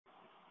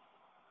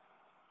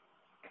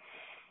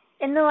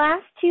In the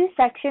last two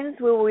sections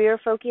where we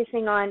were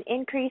focusing on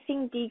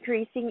increasing,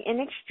 decreasing in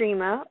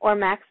extrema, or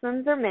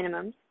maximums or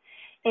minimums,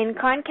 in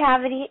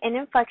concavity and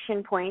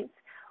inflection points,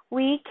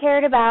 we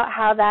cared about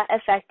how that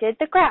affected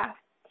the graph.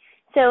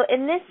 So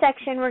in this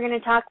section, we're going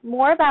to talk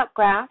more about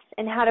graphs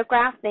and how to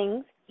graph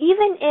things,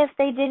 even if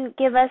they didn't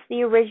give us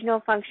the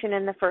original function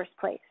in the first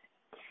place.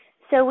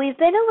 So we've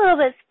been a little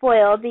bit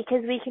spoiled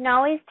because we can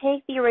always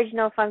take the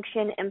original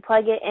function and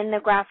plug it in the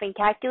graphing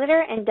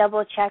calculator and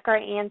double check our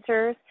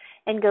answers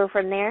and go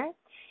from there.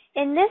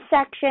 In this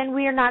section,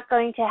 we are not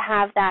going to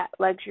have that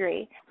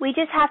luxury. We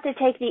just have to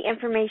take the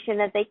information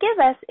that they give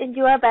us and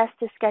do our best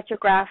to sketch a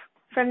graph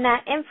from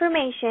that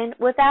information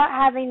without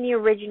having the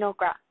original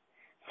graph.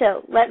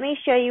 So let me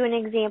show you an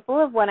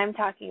example of what I'm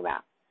talking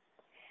about.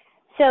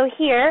 So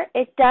here,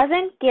 it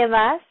doesn't give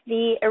us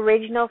the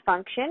original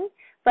function,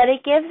 but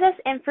it gives us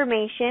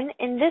information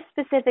in this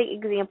specific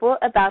example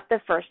about the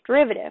first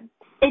derivative.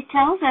 It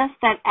tells us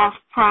that f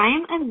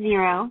prime of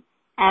 0,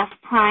 f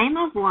prime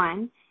of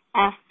 1,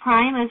 f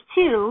prime of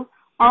 2,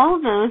 all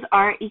of those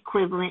are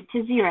equivalent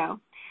to 0.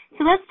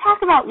 So let's talk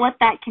about what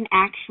that can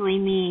actually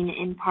mean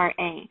in part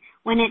A,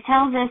 when it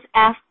tells us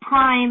f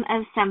prime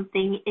of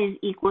something is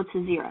equal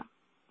to 0.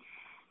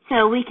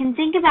 So we can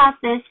think about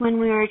this when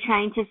we were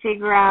trying to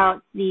figure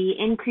out the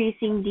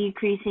increasing,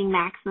 decreasing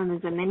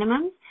maximums and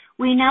minimums.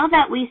 We know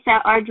that we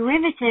set our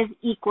derivative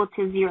equal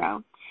to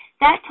 0.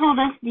 That told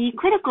us the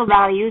critical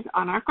values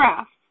on our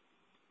graph.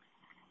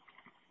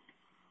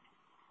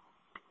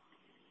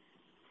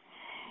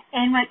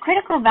 And what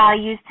critical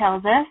values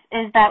tells us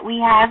is that we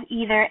have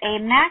either a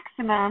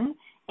maximum,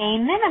 a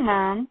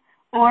minimum,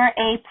 or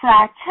a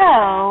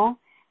plateau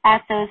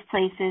at those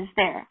places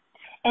there.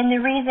 And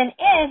the reason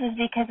is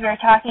because we're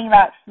talking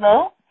about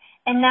slope,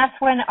 and that's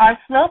when our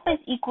slope is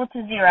equal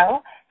to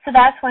 0, so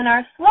that's when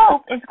our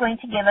slope is going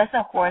to give us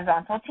a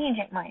horizontal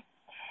tangent line.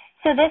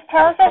 So this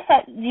tells us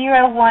at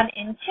 0, 1,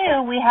 and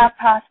 2, we have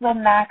possible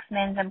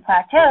maximums and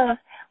plateaus.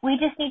 We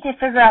just need to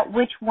figure out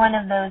which one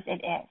of those it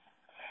is.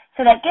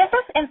 So that gives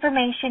us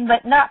information,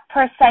 but not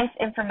precise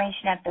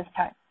information at this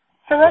time.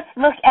 So let's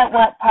look at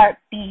what part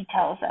B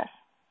tells us.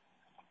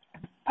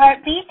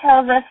 Part B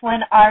tells us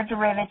when our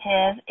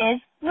derivative is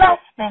less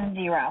than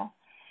 0.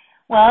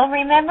 Well,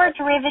 remember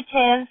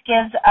derivatives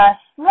gives us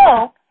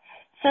slope,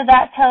 so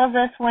that tells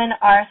us when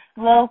our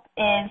slope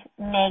is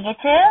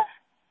negative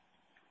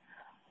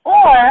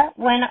or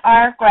when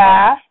our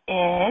graph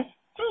is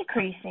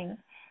decreasing.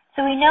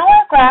 So we know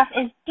our graph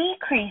is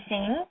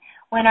decreasing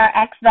when our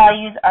x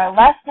values are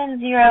less than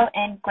 0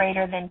 and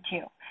greater than 2.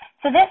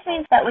 So this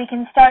means that we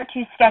can start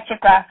to sketch a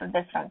graph of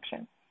this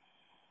function.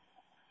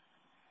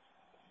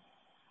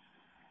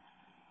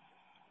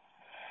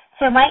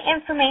 So my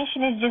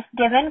information is just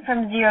given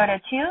from 0 to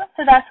 2,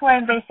 so that's where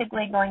I'm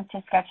basically going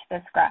to sketch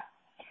this graph.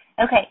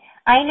 Okay,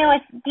 I know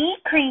it's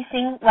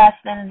decreasing less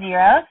than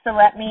 0, so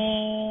let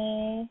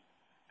me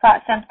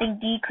plot something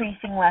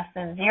decreasing less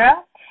than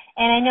 0.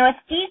 And I know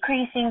it's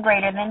decreasing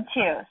greater than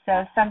 2,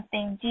 so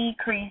something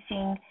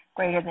decreasing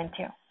greater than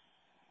 2.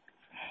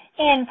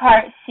 In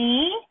part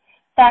C,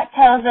 that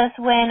tells us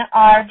when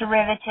our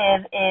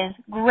derivative is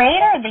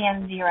greater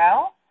than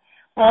 0.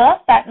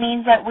 Well, that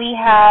means that we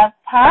have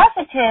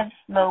positive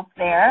slope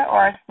there,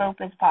 or our slope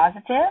is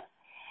positive.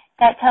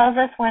 That tells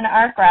us when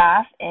our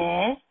graph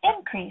is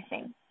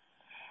increasing.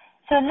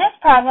 So in this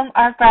problem,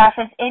 our graph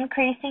is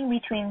increasing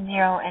between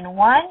 0 and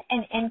 1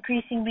 and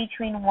increasing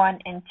between 1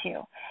 and 2.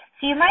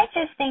 So you might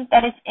just think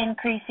that it's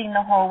increasing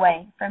the whole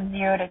way from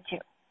 0 to 2.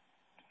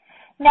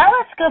 Now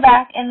let's go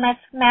back and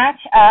let's match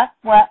up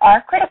what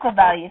our critical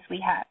values we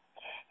had.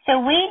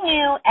 So we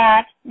knew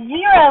at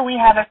 0 we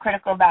have a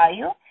critical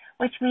value,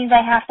 which means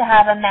I have to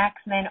have a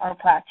maximum or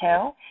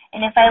plateau.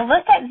 And if I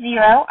look at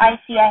 0, I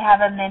see I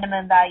have a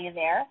minimum value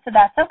there, so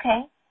that's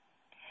okay.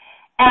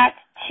 At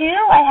 2,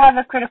 I have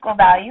a critical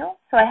value,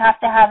 so I have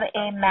to have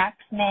a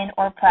maximum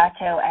or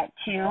plateau at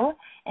 2.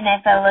 And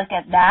if I look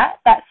at that,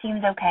 that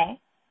seems okay.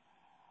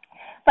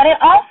 But I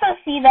also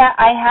see that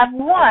I have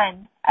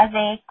 1 as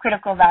a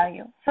critical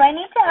value. So I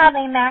need to have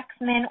a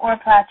maximum or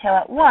plateau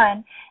at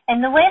 1.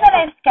 And the way that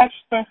I've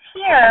sketched this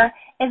here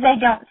is I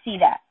don't see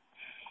that.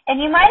 And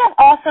you might have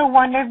also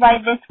wondered why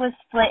this was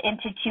split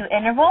into 2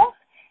 intervals.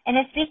 And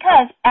it's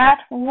because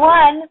at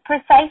 1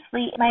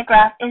 precisely, my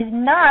graph is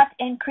not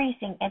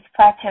increasing. It's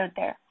plateaued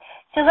there.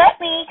 So let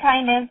me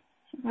kind of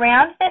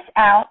round this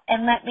out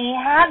and let me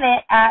have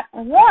it at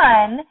 1,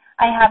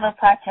 I have a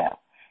plateau.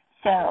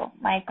 So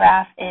my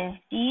graph is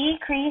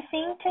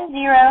decreasing to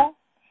 0,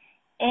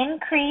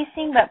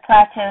 increasing but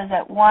plateaus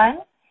at 1,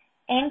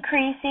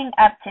 increasing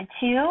up to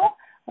 2,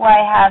 where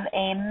I have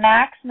a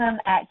maximum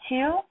at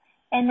 2,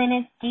 and then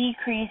it's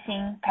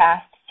decreasing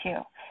past 2.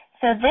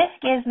 So this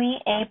gives me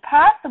a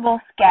possible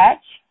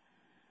sketch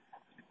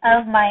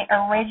of my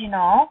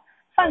original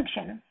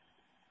function.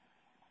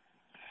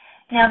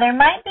 Now there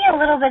might be a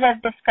little bit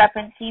of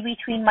discrepancy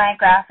between my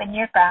graph and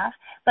your graph,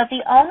 but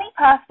the only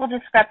possible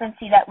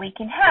discrepancy that we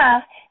can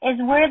have is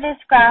where this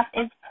graph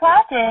is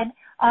plotted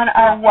on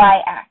our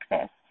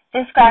y-axis.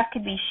 This graph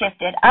could be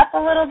shifted up a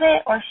little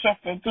bit or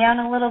shifted down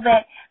a little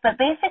bit, but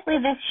basically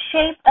the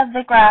shape of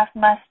the graph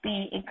must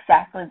be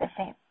exactly the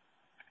same.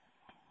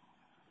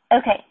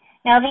 Okay,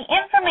 now the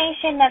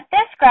information that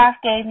this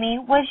graph gave me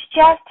was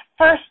just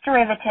first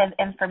derivative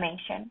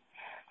information.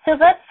 So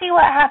let's see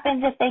what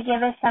happens if they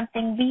give us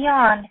something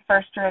beyond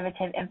first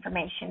derivative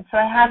information. So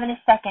I have a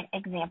second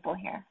example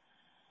here.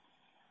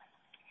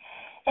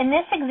 In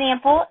this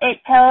example, it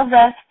tells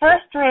us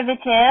first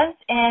derivatives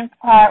in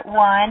part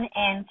 1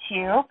 and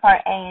 2,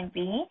 part A and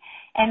B.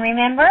 And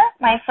remember,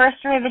 my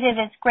first derivative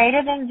is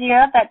greater than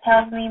 0. That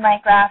tells me my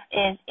graph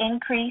is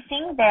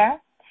increasing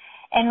there.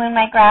 And when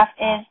my graph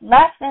is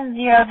less than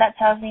 0, that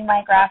tells me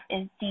my graph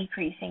is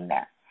decreasing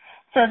there.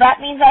 So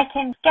that means I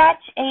can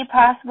sketch a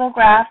possible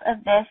graph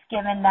of this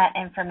given that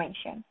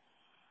information.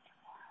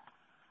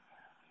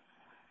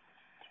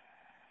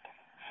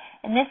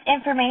 And this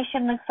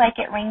information looks like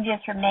it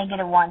ranges from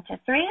 -1 to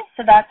 3,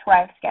 so that's where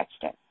I've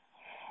sketched it.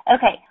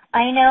 Okay,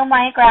 I know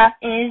my graph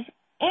is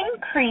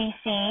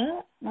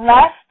increasing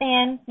less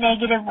than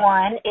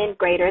 -1 and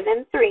greater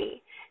than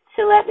 3.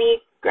 So let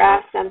me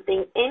graph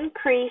something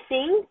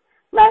increasing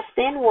less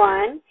than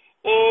 1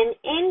 and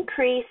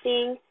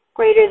increasing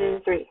greater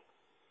than 3.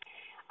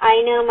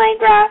 I know my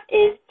graph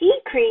is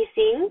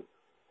decreasing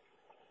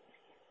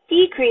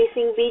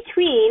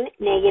between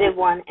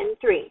 -1 and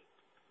 3.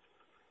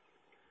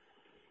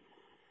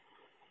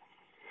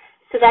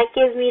 So that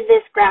gives me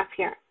this graph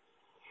here.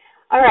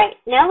 All right,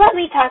 now let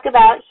me talk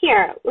about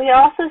here. We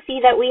also see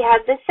that we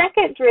have the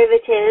second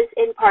derivatives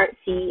in part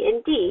C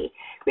and D.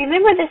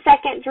 Remember, the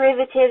second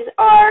derivatives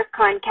are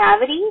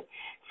concavity.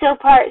 So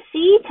part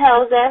C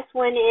tells us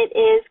when it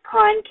is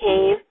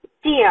concave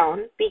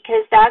down,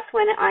 because that's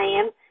when I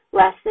am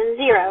less than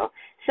 0.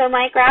 So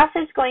my graph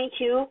is going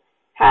to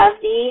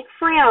have the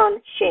frown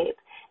shape.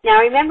 Now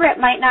remember, it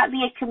might not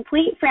be a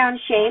complete frown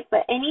shape,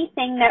 but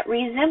anything that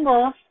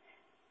resembles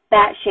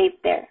that shape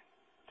there.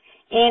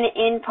 And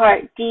in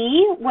part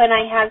D, when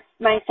I have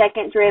my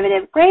second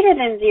derivative greater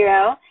than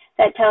 0,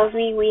 that tells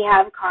me we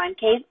have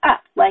concave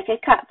up, like a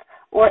cup,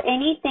 or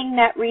anything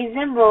that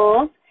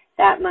resembles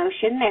that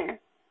motion there.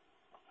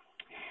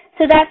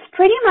 So that's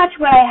pretty much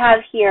what I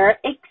have here,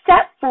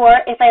 except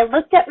for if I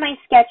looked at my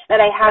sketch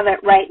that I have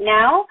it right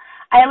now,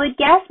 I would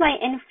guess my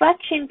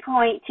inflection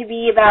point to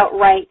be about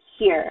right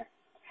here.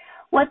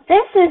 What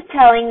this is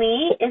telling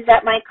me is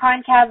that my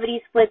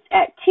concavity splits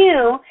at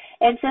 2,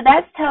 and so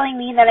that's telling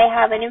me that I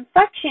have an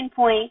inflection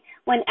point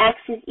when x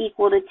is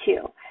equal to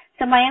 2.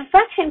 So my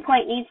inflection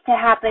point needs to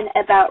happen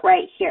about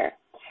right here.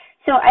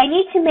 So I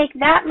need to make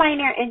that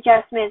minor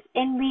adjustments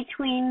in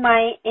between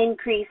my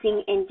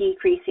increasing and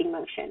decreasing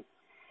motion.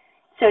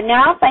 So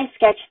now if I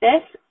sketch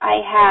this, I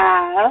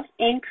have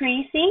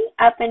increasing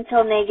up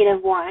until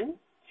 -1.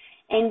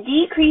 And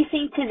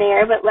decreasing to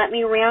there, but let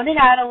me round it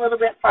out a little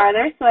bit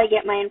farther so I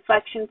get my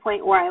inflection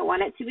point where I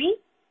want it to be.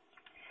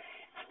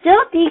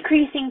 Still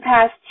decreasing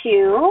past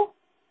 2,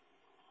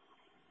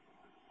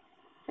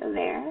 so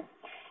there,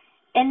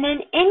 and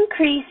then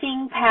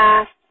increasing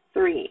past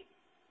 3.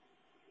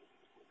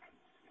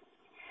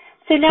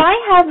 So now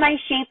I have my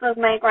shape of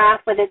my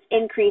graph with its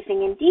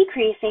increasing and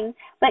decreasing,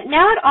 but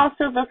now it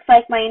also looks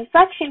like my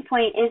inflection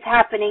point is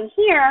happening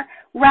here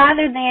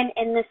rather than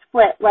in the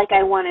split like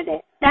I wanted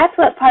it. That's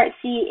what part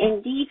C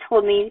and D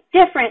told me,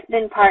 different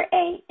than part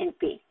A and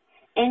B.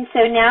 And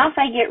so now if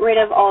I get rid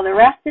of all the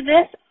rest of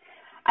this,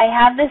 I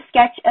have the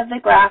sketch of the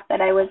graph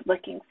that I was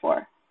looking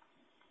for.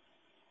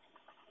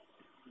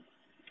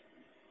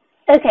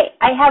 Okay,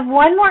 I have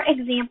one more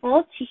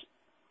example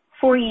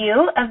for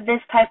you of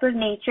this type of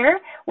nature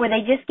where they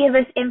just give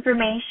us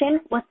information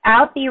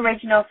without the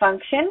original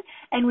function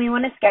and we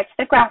want to sketch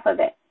the graph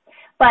of it.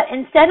 But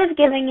instead of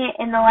giving it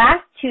in the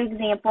last two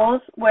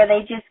examples where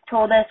they just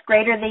told us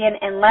greater than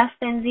and less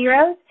than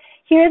zeros,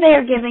 here they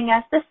are giving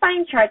us the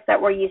sign charts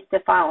that we're used to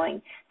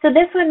following. So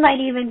this one might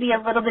even be a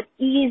little bit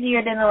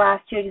easier than the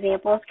last two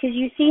examples because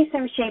you see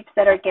some shapes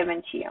that are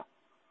given to you.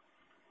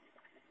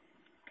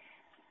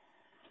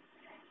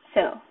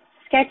 So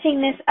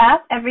sketching this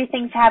up,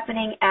 everything's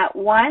happening at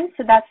 1,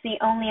 so that's the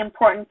only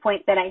important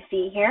point that I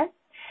see here.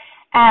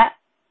 At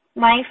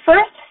my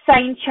first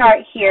sign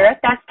chart here,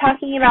 that's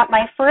talking about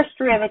my first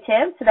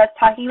derivative, so that's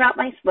talking about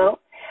my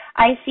slope.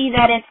 I see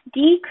that it's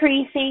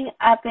decreasing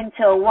up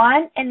until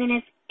 1, and then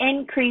it's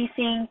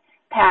increasing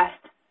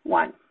past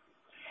 1.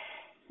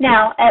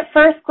 Now, at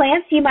first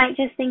glance, you might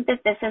just think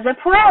that this is a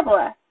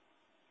parabola.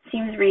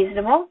 Seems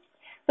reasonable.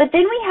 But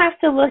then we have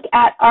to look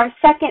at our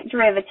second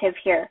derivative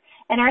here.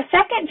 And our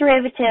second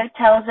derivative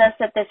tells us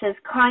that this is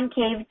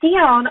concave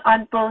down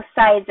on both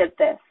sides of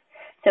this.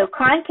 So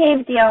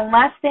concave down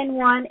less than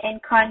 1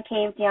 and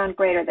concave down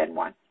greater than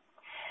 1.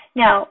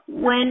 Now,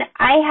 when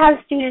I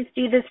have students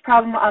do this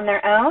problem on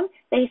their own,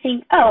 they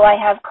think, oh, I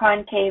have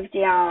concave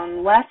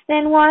down less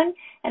than 1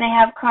 and I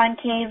have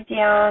concave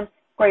down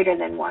greater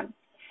than 1.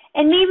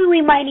 And maybe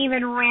we might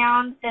even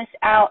round this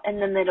out in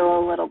the middle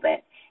a little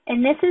bit.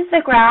 And this is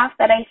the graph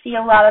that I see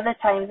a lot of the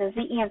times as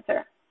the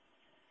answer.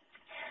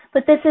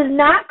 But this is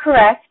not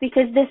correct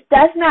because this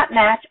does not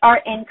match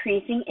our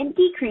increasing and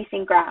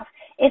decreasing graph.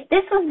 If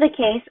this was the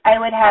case, I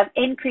would have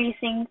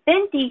increasing,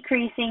 then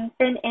decreasing,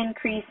 then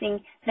increasing,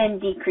 then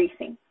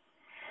decreasing.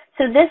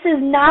 So this is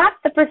not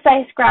the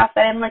precise graph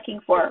that I'm looking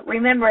for.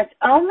 Remember, it's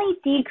only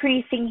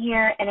decreasing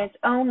here and it's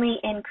only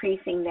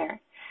increasing there.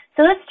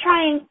 So let's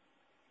try and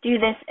do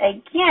this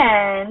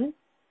again,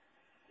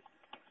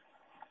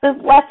 but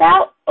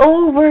without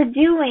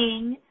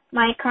overdoing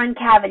my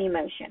concavity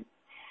motion.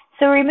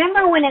 So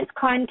remember, when it's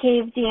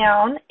concave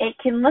down, it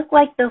can look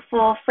like the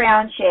full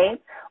frown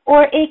shape,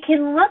 or it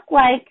can look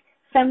like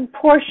some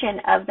portion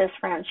of this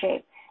frown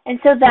shape. And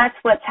so that's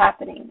what's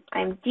happening.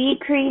 I'm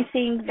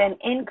decreasing, then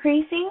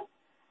increasing,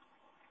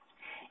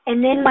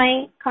 and then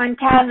my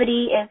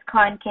concavity is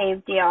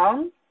concave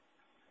down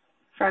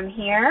from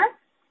here,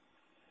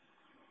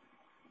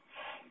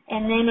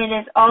 and then it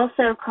is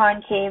also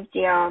concave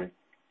down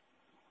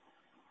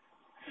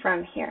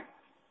from here.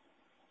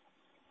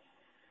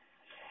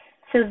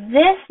 So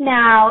this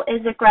now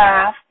is a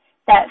graph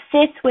that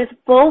fits with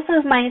both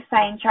of my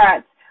sign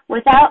charts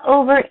without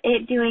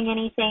it doing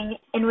anything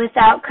and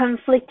without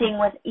conflicting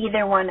with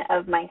either one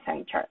of my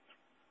sign charts.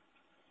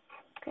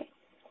 Okay.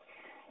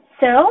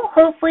 So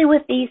hopefully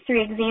with these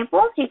three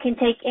examples, you can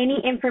take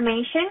any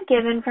information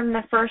given from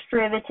the first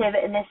derivative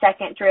and the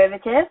second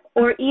derivative,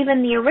 or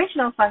even the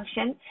original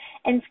function,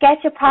 and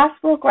sketch a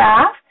possible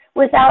graph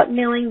without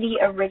knowing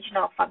the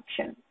original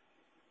function.